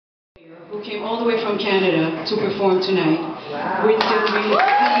who came all the way from Canada to perform tonight. Wow. With Sylvie.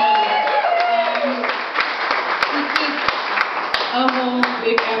 This is a whole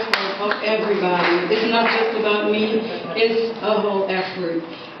big effort of everybody. It's not just about me, it's a whole effort.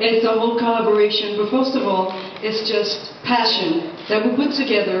 It's a whole collaboration, but first of all, it's just passion that we put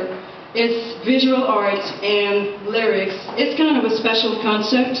together. It's visual art and lyrics. It's kind of a special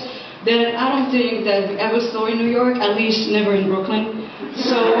concept that I don't think that we ever saw in New York, at least never in Brooklyn.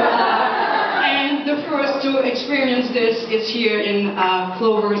 So, and the first to experience this is here in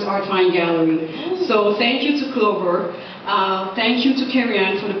Clover's Art Fine Gallery. So thank you to Clover. Thank you to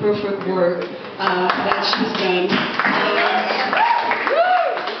Karine for the perfect work that she's done.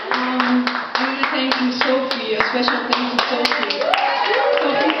 I want to thank you, Sophie, a special thanks to Sophie.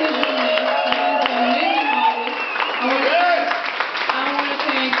 Sophie is an amazing artist. I want to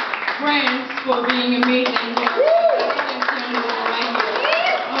thank friends for being amazing.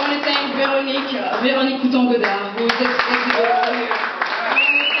 I want to thank Véronique Couton-Godard, who is exhibiting here. I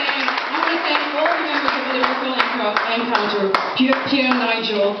want to thank all the members of Lyrical Encounters, Pierre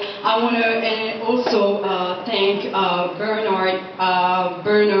Nigel. I want to also thank Bernard,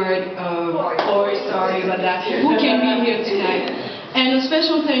 sorry about that, who can be here tonight. And a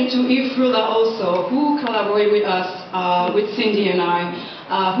special thank to Yves Frula also, who collaborated with us, with Cindy and I,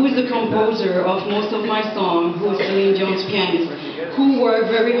 who is the composer of most of my songs, who is Celine Dion's pianist, who worked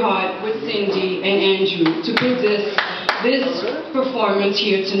very hard with Cindy and Andrew to put this performance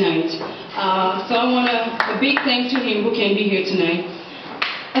here tonight. So I want a big thanks to him who can be here tonight.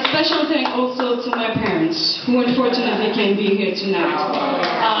 A special thank also to my parents, who unfortunately can't be here tonight.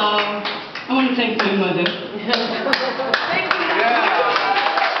 I want to thank my mother. Thank you.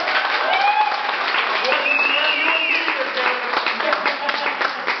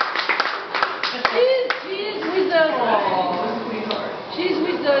 She's with us. Oh, sweetheart. She's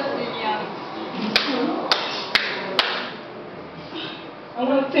with us, Liliane. I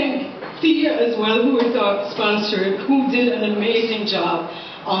want to thank Thea as well, who is our sponsor, who did an amazing job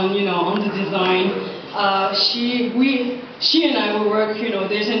on, on the design. She and I will work,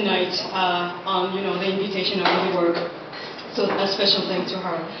 there's a night on, the invitation of the work. So a special thank to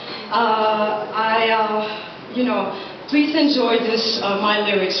her. Please enjoy this, my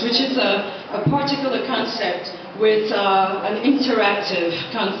lyrics, which is a particular concept with an interactive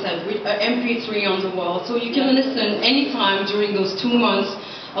concept with an MP3 on the wall. So you can listen anytime during those 2 months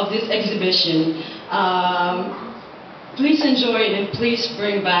of this exhibition. Please enjoy it and please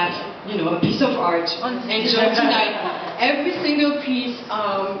bring back, a piece of art. Enjoy tonight. Every single piece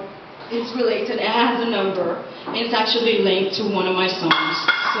is related. It has a number, and it's actually linked to one of my songs.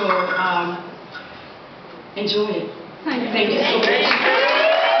 So enjoy it. Thank you so much.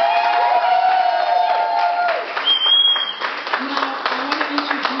 Now I want to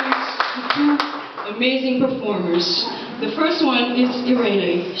introduce the 2 amazing performers. The first one is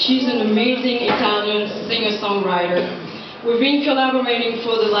Irene. She's an amazing Italian singer-songwriter. We've been collaborating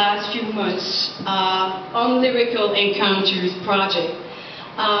for the last few months on Lyrical Encounters project.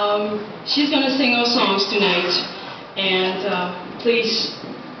 She's going to sing our songs tonight, and please,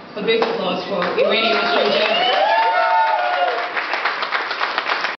 a big applause for Irene.